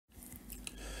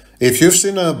If you've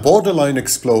seen a borderline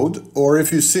explode, or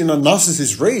if you've seen a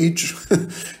narcissist rage,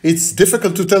 it's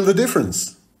difficult to tell the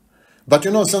difference. But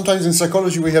you know, sometimes in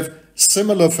psychology we have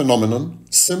similar phenomena,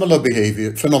 similar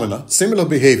behaviors,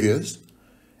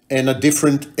 and a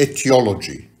different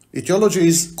etiology. Etiology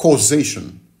is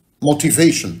causation,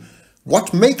 motivation.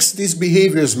 What makes these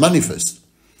behaviors manifest?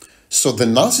 So the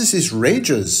narcissist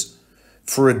rages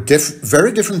for a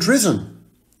very different reason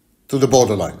to the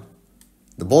borderline.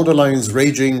 The borderline's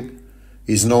raging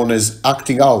is known as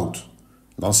acting out.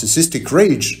 Narcissistic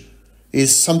rage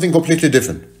is something completely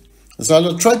different. So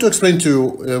I'll try to explain to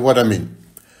you what I mean.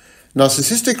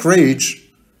 Narcissistic rage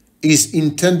is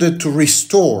intended to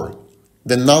restore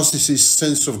the narcissist's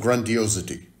sense of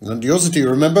grandiosity. Grandiosity,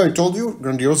 remember I told you,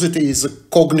 grandiosity is a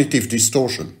cognitive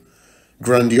distortion.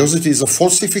 Grandiosity is a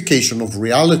falsification of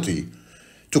reality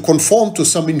to conform to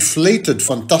some inflated,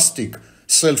 fantastic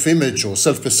self-image or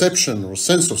self-perception or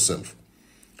sense of self.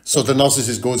 So the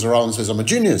narcissist goes around and says, I'm a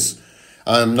genius,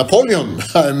 I'm Napoleon,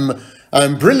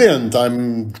 I'm brilliant,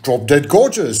 I'm drop-dead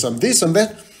gorgeous, I'm this and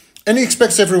that. And he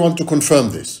expects everyone to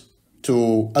confirm this,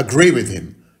 to agree with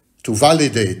him, to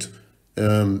validate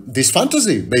this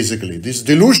fantasy, basically, this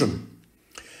delusion.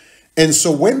 And so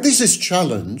when this is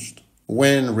challenged,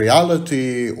 when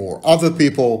reality or other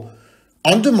people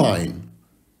undermine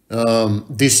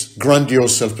this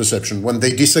grandiose self-perception, when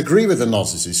they disagree with the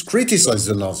narcissist, criticize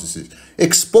the narcissist,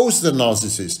 expose the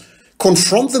narcissist,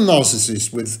 confront the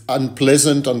narcissist with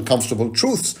unpleasant, uncomfortable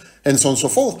truths, and so on and so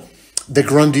forth, the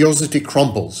grandiosity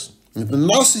crumbles. And the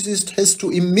narcissist has to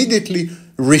immediately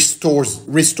restore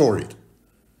it.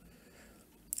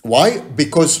 Why?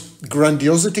 Because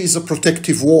grandiosity is a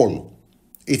protective wall.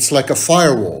 It's like a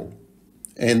firewall.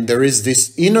 And there is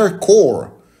this inner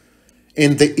core.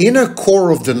 And the inner core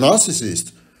of the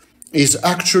narcissist is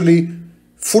actually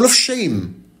full of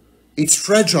shame. It's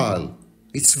fragile.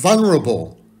 It's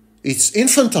vulnerable. It's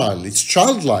infantile. It's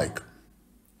childlike.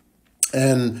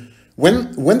 And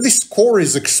when this core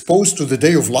is exposed to the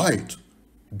day of light,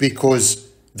 because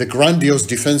the grandiose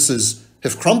defenses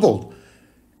have crumbled,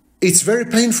 it's very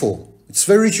painful. It's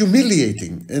very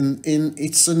humiliating. And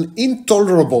it's an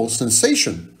intolerable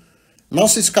sensation.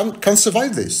 Narcissist can't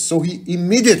survive this. So he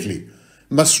immediately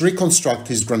must reconstruct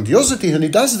his grandiosity, and he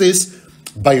does this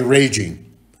by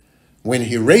raging. When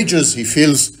he rages, he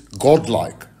feels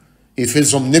godlike. He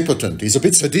feels omnipotent. He's a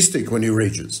bit sadistic when he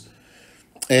rages.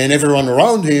 And everyone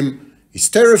around him is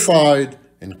terrified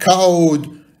and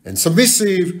cowed and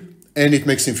submissive, and it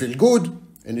makes him feel good,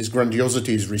 and his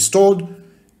grandiosity is restored.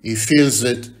 He feels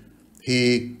that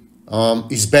he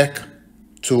is back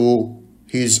to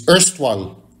his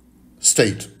erstwhile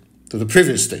state, to the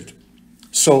previous state.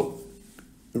 So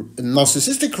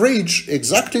narcissistic rage,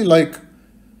 exactly like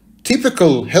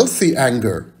typical healthy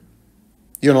anger,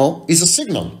 is a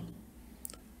signal.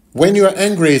 When you are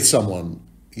angry at someone,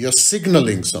 you're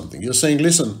signaling something. You're saying,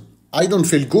 listen, I don't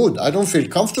feel good. I don't feel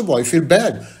comfortable. I feel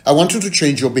bad. I want you to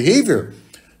change your behavior.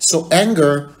 So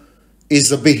anger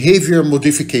is a behavior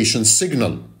modification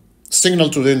signal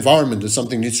to the environment that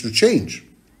something needs to change.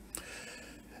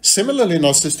 Similarly,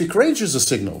 narcissistic rage is a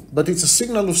signal, but it's a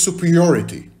signal of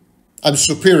superiority. I'm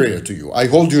superior to you. I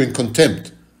hold you in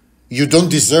contempt. You don't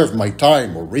deserve my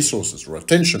time or resources or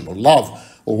attention or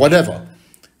love or whatever.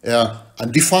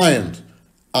 I'm defiant.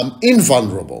 I'm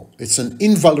invulnerable. It's an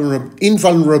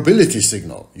invulnerability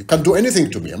signal. You can't do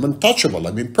anything to me. I'm untouchable.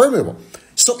 I'm impermeable.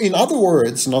 So in other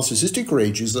words, narcissistic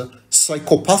rage is a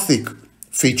psychopathic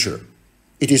feature.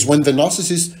 It is when the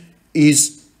narcissist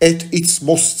is at his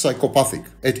most psychopathic.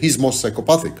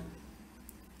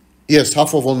 Yes,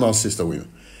 half of all narcissists are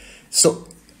women.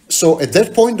 So at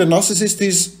that point, the narcissist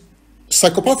is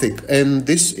psychopathic. And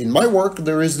this, in my work,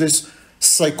 there is this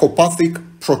psychopathic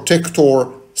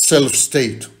protector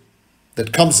self-state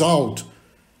that comes out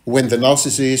when the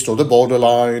narcissist or the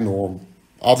borderline or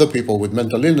other people with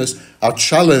mental illness are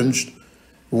challenged,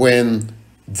 when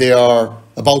they are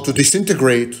about to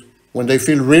disintegrate, when they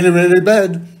feel really, really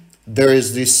bad. There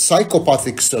is this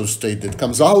psychopathic self-state that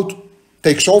comes out,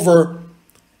 takes over,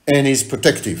 and is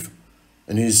protective.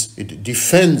 And it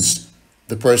defends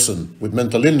the person with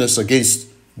mental illness against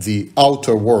the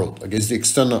outer world, against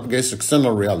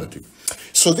external reality.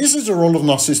 So this is the role of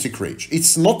narcissistic rage.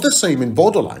 It's not the same in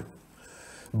borderline.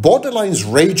 Borderlines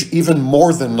rage even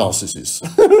more than narcissists.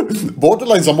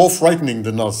 Borderlines are more frightening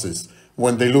than narcissists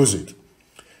when they lose it.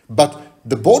 But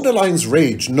the borderline's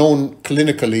rage, known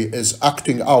clinically as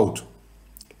acting out,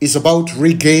 is about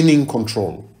regaining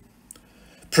control.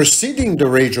 Preceding the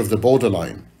rage of the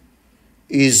borderline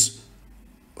is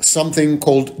something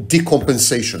called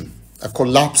decompensation, a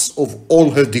collapse of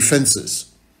all her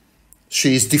defenses.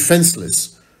 She is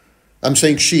defenseless. I'm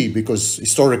saying she because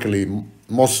historically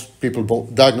most people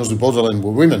diagnosed with borderline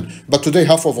were women, but today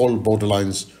half of all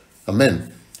borderlines are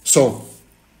men. So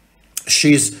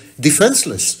she's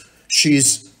defenseless,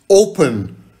 she's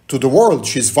open to the world,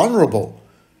 she's vulnerable,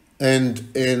 and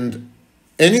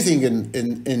anything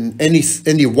in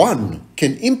anyone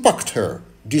can impact her,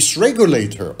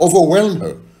 dysregulate her, overwhelm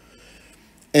her.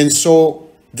 And so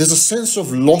there's a sense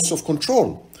of loss of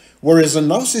control. Whereas a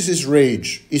narcissist's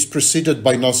rage is preceded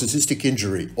by narcissistic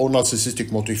injury or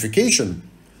narcissistic modification,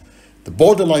 the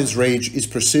borderline's rage is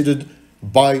preceded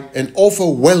by an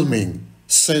overwhelming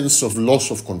sense of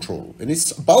loss of control. And it's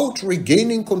about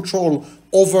regaining control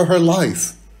over her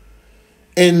life.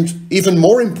 And even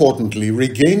more importantly,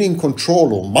 regaining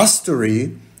control or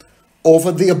mastery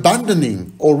over the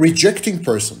abandoning or rejecting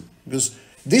person. Because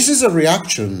this is a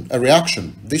reaction,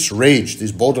 this rage,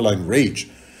 this borderline rage,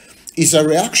 is a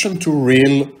reaction to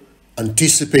real,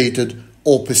 anticipated,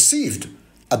 or perceived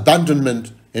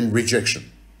abandonment and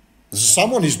rejection. So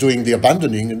someone is doing the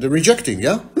abandoning and the rejecting,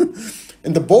 yeah?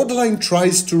 And the borderline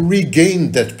tries to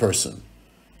regain that person,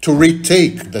 to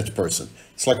retake that person.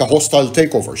 It's like a hostile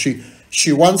takeover.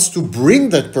 She wants to bring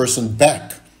that person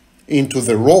back into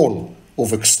the role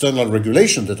of external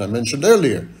regulation that I mentioned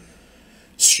earlier.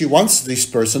 She wants this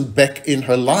person back in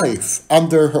her life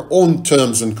under her own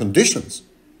terms and conditions.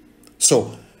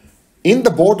 So in the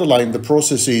borderline, the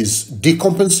process is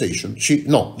decompensation.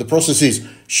 The process is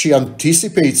she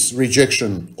anticipates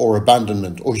rejection or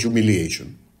abandonment or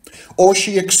humiliation, or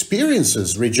she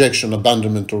experiences rejection,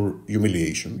 abandonment, or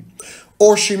humiliation,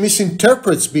 or she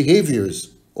misinterprets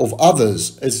behaviors of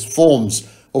others as forms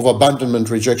of abandonment,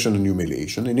 rejection, and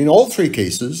humiliation. And in all three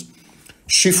cases,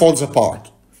 she falls apart.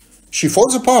 She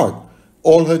falls apart.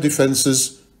 All her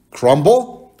defenses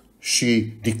crumble.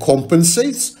 She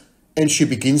decompensates, and she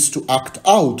begins to act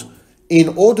out in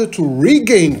order to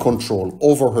regain control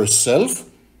over herself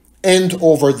and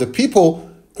over the people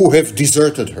who have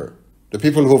deserted her, the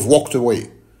people who have walked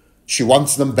away. She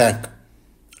wants them back.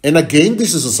 And again,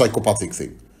 this is a psychopathic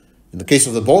thing. In the case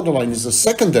of the borderline, it's a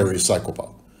secondary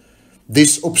psychopath.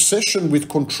 This obsession with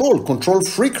control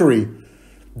freakery,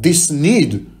 this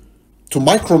need to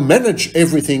micromanage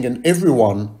everything and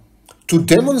everyone, to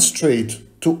demonstrate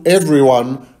to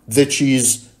everyone that she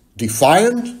is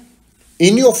defiant,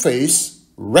 in your face,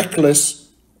 reckless,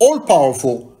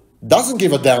 all-powerful, doesn't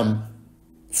give a damn,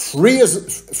 free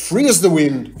as the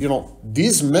wind. You know,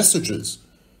 these messages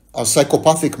are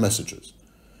psychopathic messages.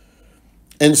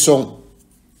 And so,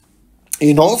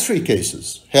 in all three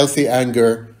cases, healthy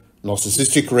anger,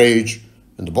 narcissistic rage,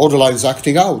 and the borderline's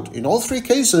acting out, in all three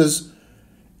cases,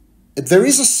 there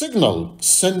is a signal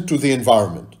sent to the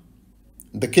environment.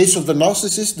 In the case of the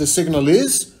narcissist, the signal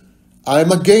is, I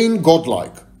am again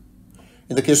godlike.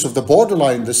 In the case of the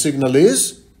borderline, the signal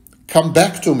is, come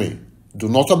back to me. Do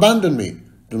not abandon me.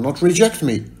 Do not reject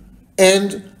me.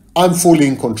 And I'm fully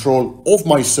in control of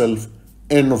myself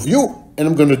and of you. And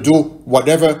I'm going to do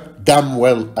whatever damn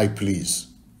well I please.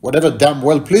 Whatever damn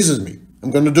well pleases me,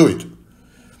 I'm going to do it.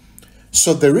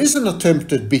 So there is an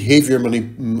attempt at behavior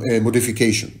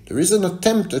modification. There is an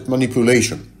attempt at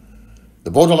manipulation.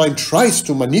 The borderline tries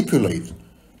to manipulate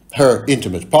her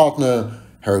intimate partner,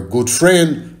 her good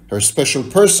friend, her special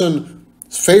person,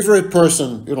 favorite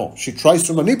person. You know, she tries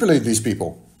to manipulate these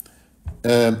people,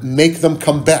 make them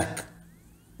come back,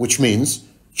 which means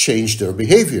change their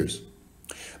behaviors.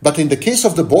 But in the case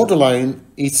of the borderline,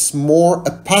 it's more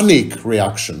a panic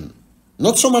reaction,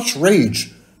 not so much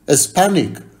rage as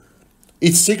panic.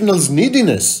 It signals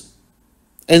neediness.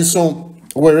 And so,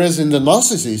 whereas in the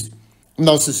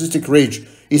narcissistic rage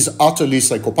is utterly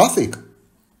psychopathic,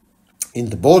 in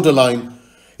the borderline,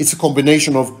 it's a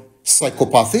combination of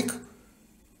psychopathic,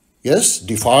 yes,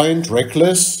 defiant,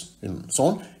 reckless, and so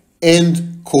on,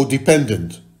 and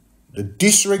codependent. The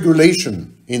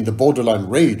dysregulation in the borderline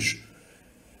rage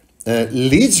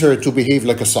leads her to behave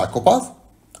like a psychopath,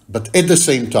 but at the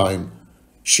same time,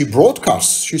 she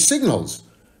broadcasts, she signals,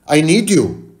 I need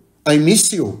you, I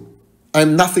miss you,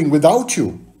 I'm nothing without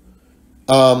you.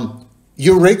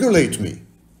 You regulate me,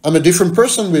 I'm a different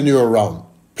person when you're around.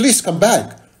 Please come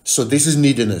back. So this is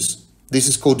neediness. This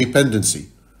is codependency.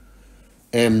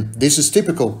 And this is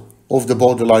typical of the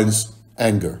borderline's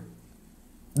anger.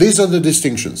 These are the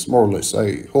distinctions, more or less.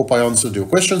 I hope I answered your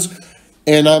questions,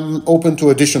 and I'm open to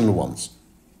additional ones.